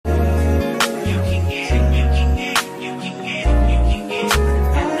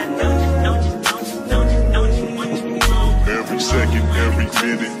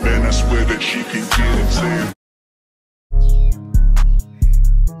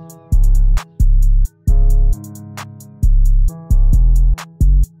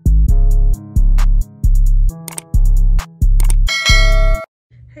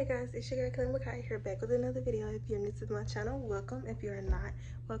it's your girl Kinlie Mikyah here, back with another video. If you're new to my channel, welcome. If you're not,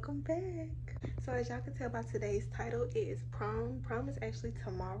 welcome back. So as y'all can tell by today's title, it is prom. Prom is actually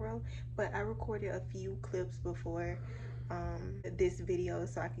tomorrow, but I recorded a few clips before this video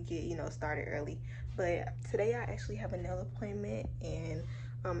so I could get, you know, started early. But today I actually have a nail appointment, and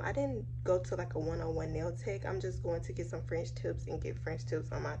I didn't go to like a one-on-one nail tech. I'm just going to get some French tips and get French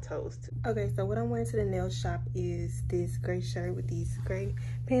tips on my toes too. Okay, so what I'm wearing to the nail shop is this gray shirt with these gray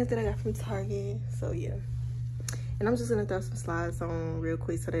pants that I got from Target. So yeah, and I'm just gonna throw some slides on real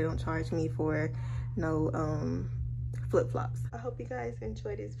quick so they don't charge me for no flip-flops. I hope you guys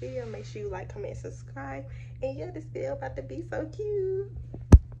enjoy this video. Make sure you like, comment, subscribe, and yeah, this video about to be so cute.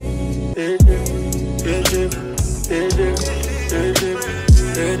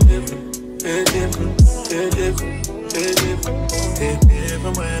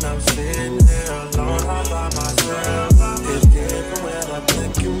 Different when I'm sitting there alone all by myself. It's different when I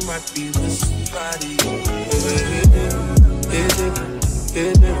think you might be with somebody. It's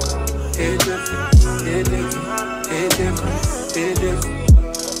different.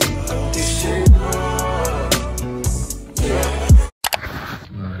 This shit.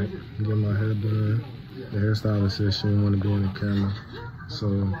 Alright, get my hair done. The hairstylist said she didn't want to be in the camera, so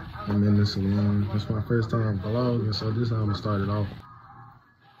I'm in the salon. It's my first time vlogging, so this is how I'm gonna start it off.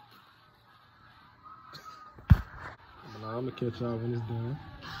 But I'm gonna catch y'all when it's done.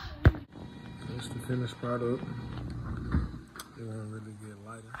 That's the finished product. It won't really get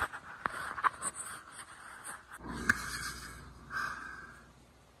lighter.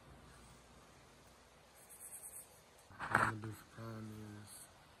 What I'm gonna do for prom is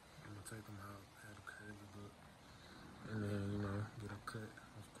I'm gonna take them out, add a curly look, and then, you know, get a cut,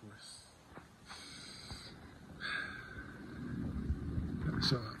 of course. Gotta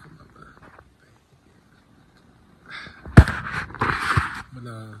show off my birthday. But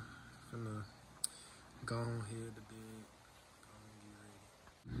finna go on here to bed, go on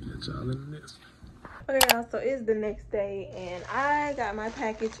get ready. Catch y'all in the next one. Okay y'all, so it's the next day and I got my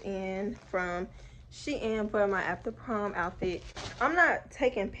package in from Shein for my after prom outfit. I'm not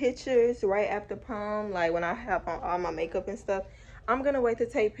taking pictures right after prom, like when I have on all my makeup and stuff. I'm gonna wait to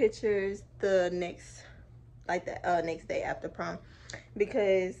take pictures the next, like the next day after prom,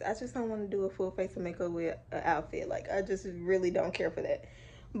 because I just don't want to do a full face of makeup with an outfit. Like I just really don't care for that.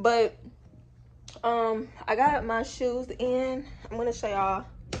 But I got my shoes in. I'm gonna show y'all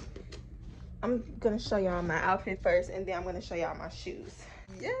my outfit first, and then I'm gonna show y'all my shoes.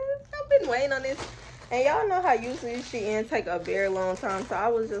 Yeah, I've been waiting on this, and y'all know how usually Shein take a very long time, so I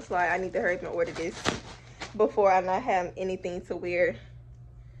was just like, I need to hurry up and order this before I not have anything to wear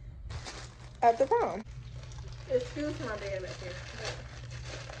at the prom. Excuse my bed back here.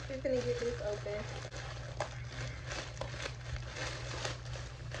 Just gonna get this open.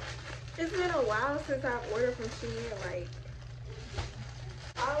 It's been a while since I've ordered from Shein. Like,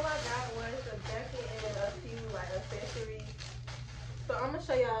 all I got was a jacket and a few like accessories. So I'm gonna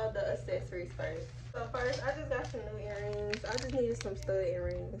show y'all the accessories first. So first, I just got some new earrings. I just needed some stud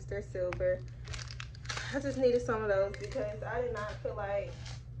earrings. They're silver. I just needed some of those because I did not feel like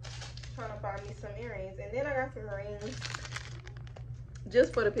trying to find me some earrings. And then I got some rings.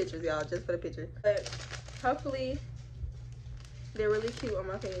 Just for the pictures, y'all. Just for the pictures. But hopefully, they're really cute on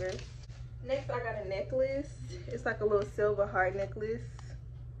my fingers. Next, I got a necklace. It's like a little silver heart necklace.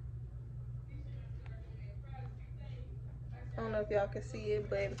 I don't know if y'all can see it,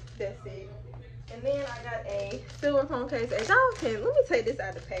 but that's it. And then I got a silver phone case. And y'all can, let me take this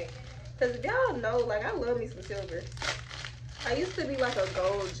out of the pack, because if y'all know, like, I love me some silver. I used to be like a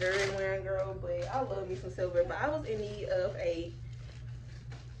gold jewelry wearing girl, but I love me some silver. But I was in need of a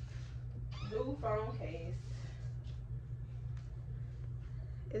new phone case.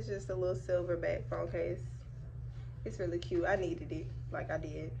 It's just a little silver back phone case. It's really cute. I needed it, like I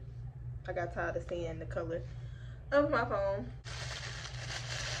did. I got tired of seeing the color of my phone.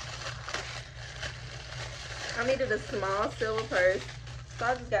 I needed a small silver purse, so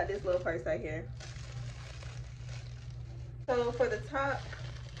I just got this little purse right here. So for the top,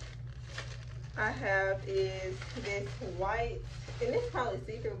 I have is this white, and it's probably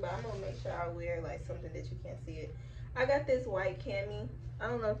see-through, but I'm gonna make sure I wear like something that you can't see it. I got this white cami. I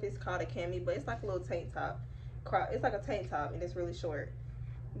don't know if it's called a cami, but it's like a little tank top. It's like a tank top, and it's really short.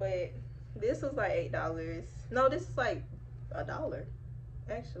 But this was like $8. No, this is like $1,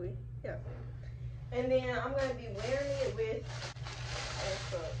 actually. Yeah. And then I'm gonna be wearing it with,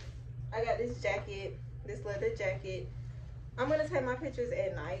 I got this jacket, this leather jacket. I'm gonna take my pictures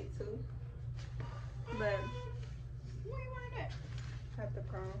at night too. But where you wearing that? At the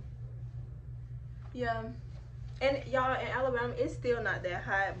prom. Yeah. And y'all, in Alabama, it's still not that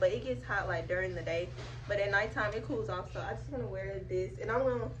hot, but it gets hot like during the day. But at nighttime, it cools off. So I just want to wear this, and I'm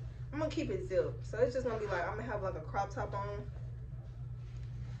gonna keep it zipped. So it's just gonna be like I'm gonna have like a crop top on.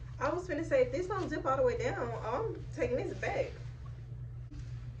 I was finna say if this don't zip all the way down, I'm taking this back.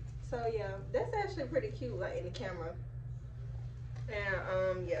 So yeah, that's actually pretty cute, like in the camera.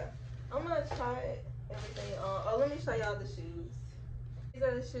 And yeah, I'm gonna try everything on. Oh, let me show y'all the shoes. These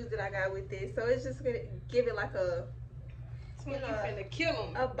are the shoes that I got with this. So it's just gonna give it like a, you finna kill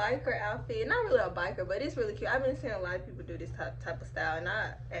them. A biker outfit. Not really a biker, but it's really cute. I've been seeing a lot of people do this type of style, and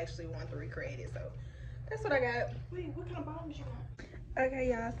I actually want to recreate it. So that's what I got. Wait, what kind of bottoms you got? Okay,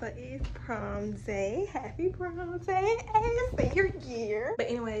 y'all, so it's prom day. Happy prom day and Seniorrrr. But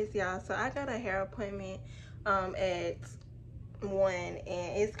anyways, y'all, so I got a hair appointment at 1, and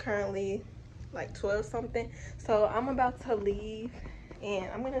it's currently like 12 something. So I'm about to leave, and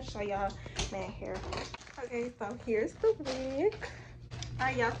I'm gonna show y'all my hair. Okay, so here's the wig. All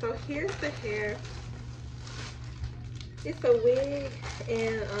right, y'all, so here's the hair. It's a wig,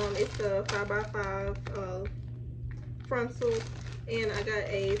 and it's a 5x5 frontal. And I got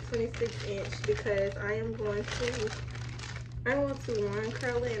a 26-inch because I'm going to wand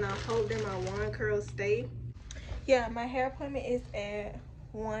curl it, and I hope that my wand curls stay. Yeah, my hair appointment is at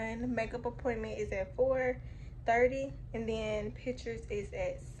 1, makeup appointment is at 4:30, and then pictures is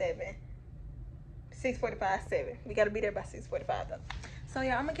at 7. 6:45, 7. We gotta be there by 6:45 though. So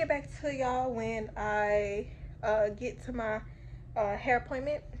yeah, I'm gonna get back to y'all when I get to my hair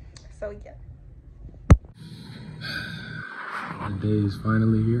appointment. So yeah. The day is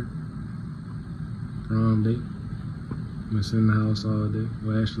finally here. Prom day. I've been sitting in the house all day.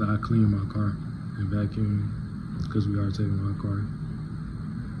 Well, actually, I cleaned my car and vacuumed because we are taking my car.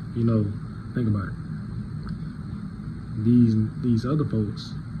 You know, think about it. These other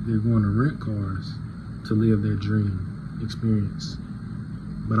folks, they're going to rent cars to live their dream experience.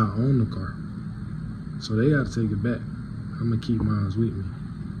 But I own the car, so they got to take it back. I'm gonna keep mine with me.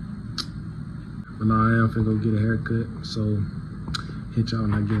 But now I am finna go get a haircut, so hit y'all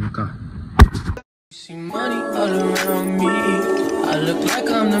when I get in the car. See money all around me, I look like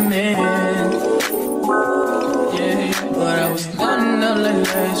I'm the man. Yeah, but I was down out like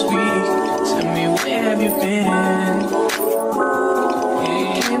last week. Tell me, where have you been?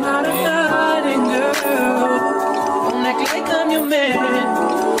 Yeah, came out of hiding, girl. Don't act like I'm your man.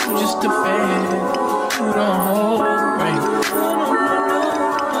 I'm just a fan. You don't hold right.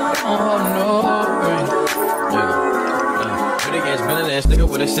 No right. Ass nigga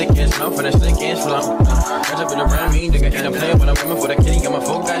with a sick ass mouth and a slick ass slump. Catch up in around me, nigga, and I'm playing when I'm coming for the kitty. Got my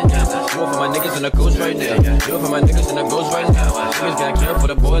phone got down. Do it for my niggas and the ghost right now. Do it for my niggas and the ghost right now. Niggas got killed for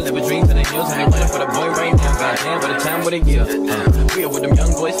the boy, living dreams in the hills, and they running for the boy right now. Goddamn, by the time with a year. We are what them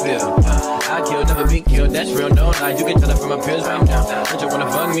young boys feel. I kill, never be killed. That's real, no lie. You can tell it from my peers right now. Don't you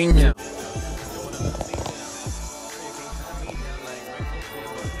wanna fuck me now?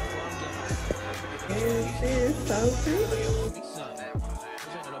 This is so pretty.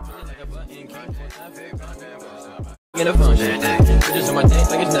 In a function, bitches on my dick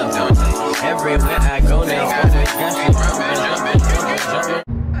like it's nothing. Everywhere I go now.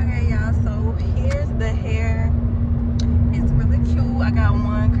 Okay, y'all, so here's the hair. It's really cute. I got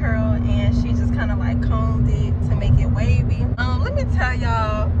one curl, and she just kind of like combed it to make it wavy. Let me tell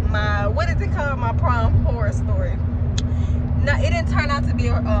y'all my, what is it called? My prom horror story. Now, it didn't turn out to be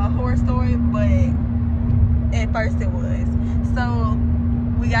a horror story, but at first it was. So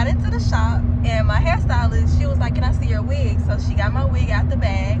we got into the shop, and my hairstylist, she was like, can I see your wig? So she got my wig out the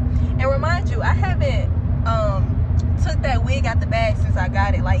bag. And remind you, I haven't took that wig out the bag since I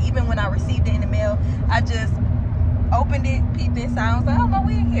got it. Like, even when I received it in the mail, I just opened it, peeped inside. I was like, oh, my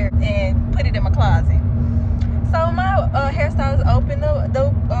wig here, and put it in my closet. So my hairstylist opened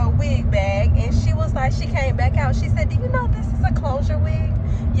the wig bag, and she was like, she came back out. She said, do you know this is a closure wig?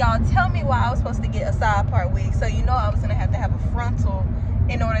 Y'all, tell me why I was supposed to get a side part wig. So you know I was gonna have to have a frontal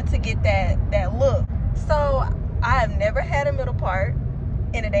in order to get that look. So I have never had a middle part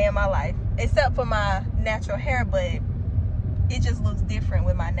in a day in my life, except for my natural hair, but it just looks different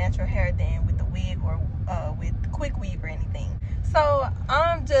with my natural hair than with the wig or with quick weave or anything. So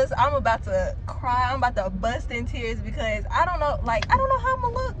I'm about to cry. I'm about to bust in tears because I don't know how I'm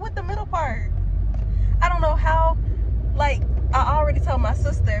gonna look with the middle part. I don't know how. Like, I already told my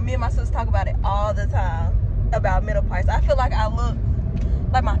sister, me and my sister talk about it all the time about middle parts. I feel like I look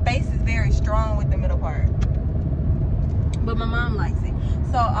like my face is very strong with the middle part, but my mom likes it.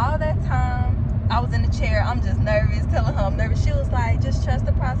 So all that time I was in the chair, I'm just nervous, telling her I'm nervous. She was like, just trust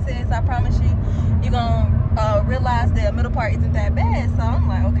the process. I promise you, you're gonna realize that middle part isn't that bad. So I'm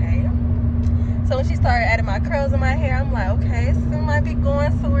like, okay. So when she started adding my curls in my hair, I'm like, okay, so it might be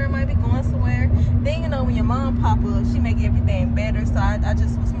going somewhere, Then, you know, when your mom pop up, she make everything better. So I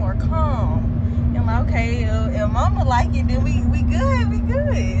just was more calm. And I'm like, okay, if mama like it, then we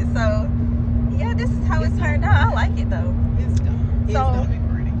good. So yeah, this is how it turned out. I like it though. It's gonna be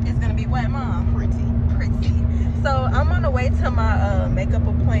pretty. It's gonna be what, Mom? Pretty. So I'm on the way to my makeup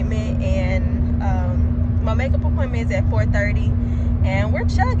appointment, and my makeup appointment is at 4:30, and we're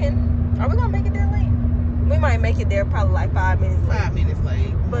chugging. Are we gonna make it there late? We might make it there probably like 5 minutes late. 5 minutes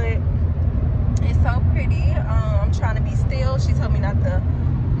late. But it's so pretty. I'm trying to be still. She told me not to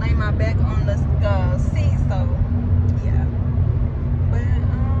lay my back on the seat, so yeah. But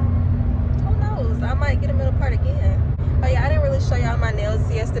who knows? I might get a middle part again. Oh yeah, I didn't really show y'all my nails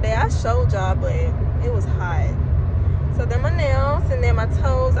yesterday. I showed y'all, but it was hot. So then my nails, and then my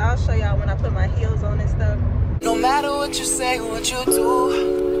toes, I'll show y'all when I put my heels on and stuff. No matter what you say, what you do,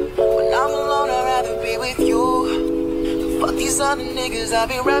 when I'm alone, I'd rather be with you. Fuck these other niggas, I'll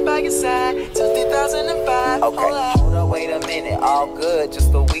be right by your side till 2005. Okay, hold up, wait a minute, all good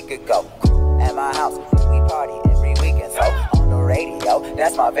just a week ago. At my house, we party every weekend, so on the radio,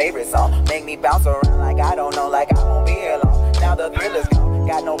 that's my favorite song. Make me bounce around like I don't know, like I won't be here long. Now the thrill is gone,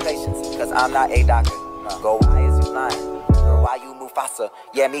 got no patience, cause I'm not a doctor. Go, why is you lying? Girl, why you Mufasa?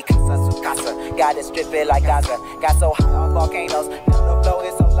 Yeah, me casa su casa. Got it strip it like Gaza. Got so high on volcanoes, now the flow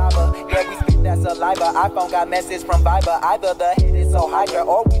is so lava. Yeah, we spit that saliva. iPhone got message from Viber. Either the hit is so hydra,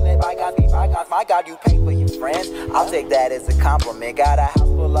 or we let bygones be bygones. My God, you pay for your friends. I'll take that as a compliment. Got a house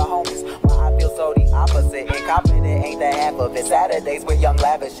full of homies. Why I feel so the opposite. Incompetent ain't the half of it. Saturdays with young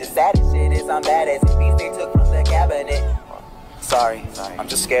lavish. The saddest shit is I'm bad as it. Beats they took from the cabinet. Sorry, I'm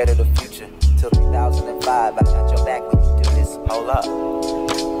just scared of the future. Till 2005, I got your back when you do this. Hold up.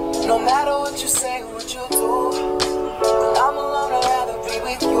 No matter what you say, what you do, when I'm alone, I'd rather be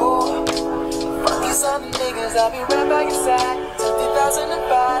with you. Fuck these other niggas, I'll be right by your side till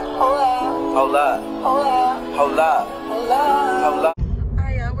 2005. Hold up. Hold up. Hold up. Hold up. Hold up. Hold up.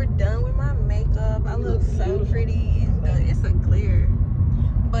 Alright, y'all, we're done with my makeup. I look so pretty. It's a glare.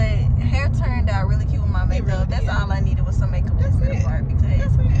 But hair turned out really cute with my makeup. That's all I needed was some makeup in the middle part,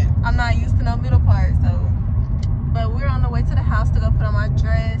 because I'm not used to no middle part. So, but we're on the way to the house to go put on my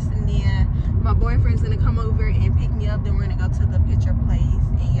dress, and then my boyfriend's gonna come over and pick me up. Then we're gonna go to the picture place,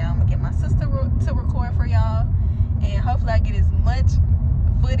 and yeah, I'm gonna get my sister to record for y'all, and hopefully I get as much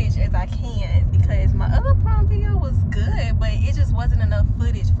footage as I can, because my other prom video was good, but it just wasn't enough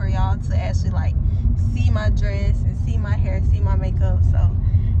footage for y'all to actually like see my dress and see my hair, see my makeup. So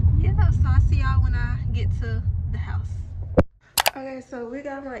yeah, so I'll see y'all when I get to the house. Okay, so we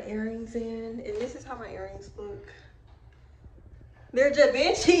got my earrings in, and this is how my earrings look. They're Da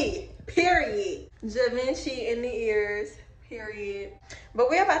Vinci, period. Da Vinci in the ears, period. But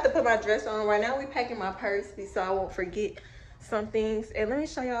we're about to put my dress on. Right now we're packing my purse so I won't forget some things. And let me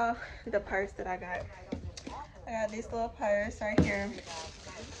show y'all the purse that I got. I got this little purse right here,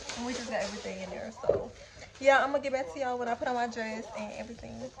 and we just got everything in there. So yeah, I'm gonna get back to y'all when I put on my dress and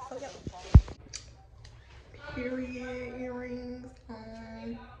everything. So yeah. Period, earrings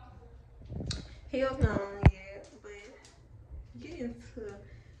on. Heels not on yet, but get into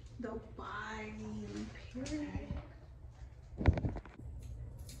the body, period.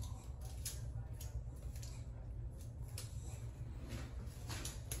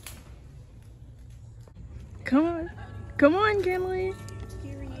 Come on, Kinlie.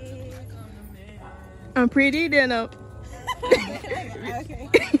 Period. I'm pretty, then up. Okay.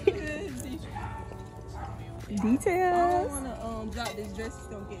 Details. I don't wanna drop this dress, it's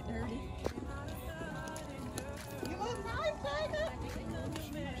gonna get dirty. You look nice, Tiger.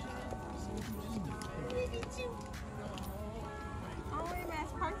 Look at you. Oh,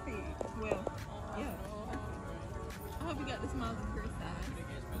 that's perfect. Well, yeah. I hope you got the smallest first size.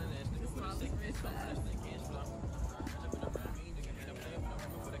 The smallest first size.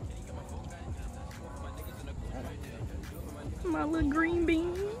 My little green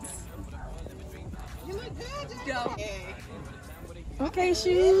beans. You look good, Joe. Okay,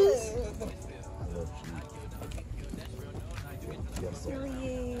 shoes.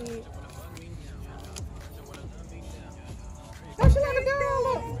 Period. Don't you let the girl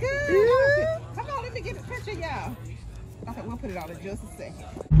look good? Yeah. Come on, let me get a picture, y'all. Okay, we'll put it on in just a second.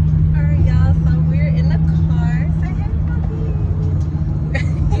 Alright, y'all, so we're in the car. Say hey, puppy.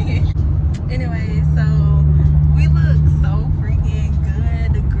 Anyway, so we look so freaking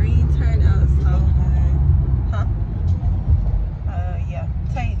good. The green turned out so good. Huh? Yeah.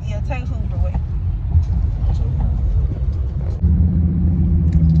 Take Hoover away.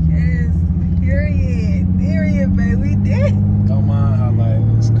 Yes, period, baby. We did. Don't mind how like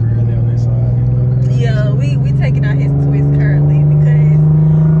it's curly on this side.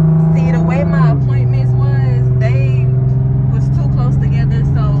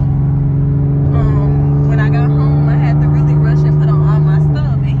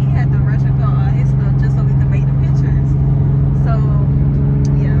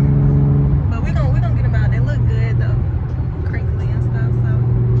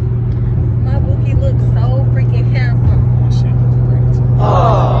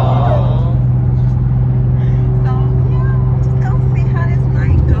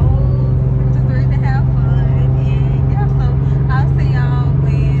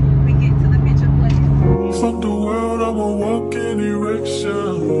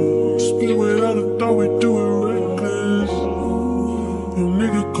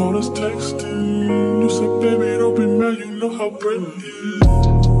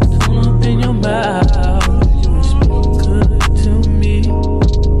 Don't open your mouth. You spoke good to me.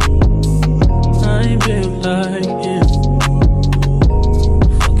 I ain't built like him.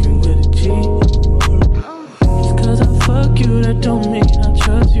 Fucking with a G. Just cause I fuck you, that don't mean I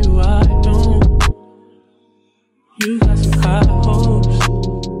trust you. I don't. You got some high hopes.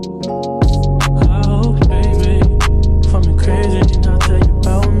 High hopes, baby. If I'm crazy, I'll tell you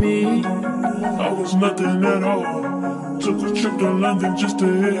about me. I was nothing at all. Took a trip to London just to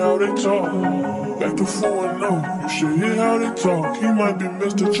hear how they talk. Back to 4-0, you should hear how they talk. He might be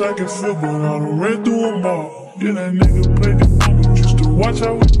Mr. Track and Field, but I done ran through them all. Yeah, that nigga played the number just to watch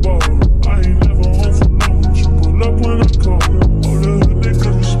how we ball. I ain't never home for long, but you pull up when I call. All the hood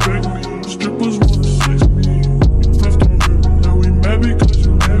niggas respect me, strippers wanna sex me. You left on him, now we mad because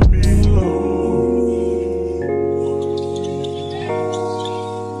you had me.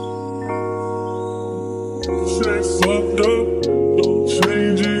 Say fucked up, don't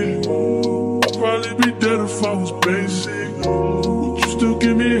change it. I'd probably be dead if I was basic. Would you still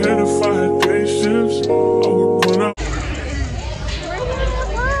give me head if I had patience? I would run out.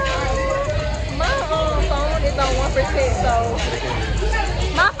 My phone is on 1%, so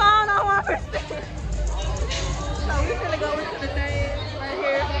my phone on 1%. So we're gonna go into the thing right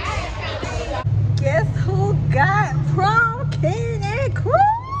here. Guess who got prom king and crew?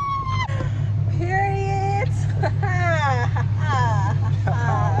 Period.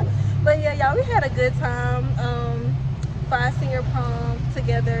 But yeah, y'all, we had a good time for our senior prom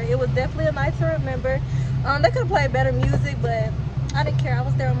together. It was definitely a night to remember. They could have played better music, but I didn't care. I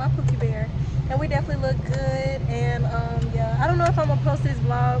was there with my Pookie Bear, and we definitely looked good. And yeah, I don't know if I'm gonna post this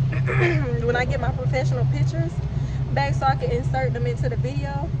vlog when I get my professional pictures back so I can insert them into the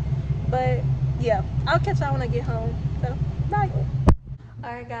video. But yeah, I'll catch y'all when I get home. So bye.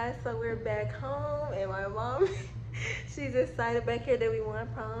 Alright guys, so we're back home, and my mom she's excited back here that we won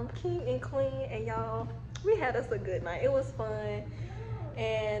prom king and queen. And y'all, we had us a good night. It was fun,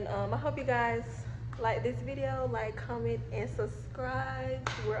 and I hope you guys like this video. Like, comment, and subscribe.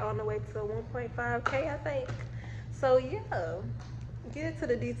 We're on the way to 1.5K, I think. So yeah, get into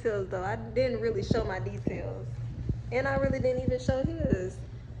the details though. I didn't really show my details, and I really didn't even show his.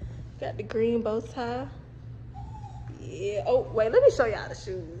 Got the green bow tie. Yeah. Oh wait, let me show y'all the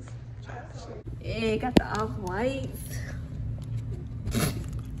shoes. Yeah, got the off-whites.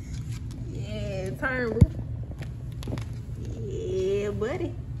 Yeah, turn. Yeah,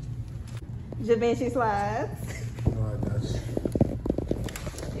 buddy. Givenchy slides. Oh, I got you.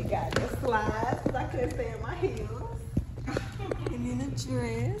 They got the slides. I couldn't stay in my heels. And then a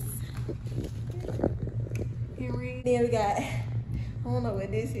dress. Earring. Then we got, I don't know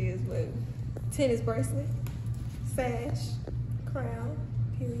what this is, but tennis bracelet, sash, crown,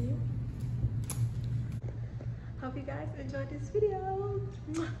 period. Hope you guys enjoyed this video.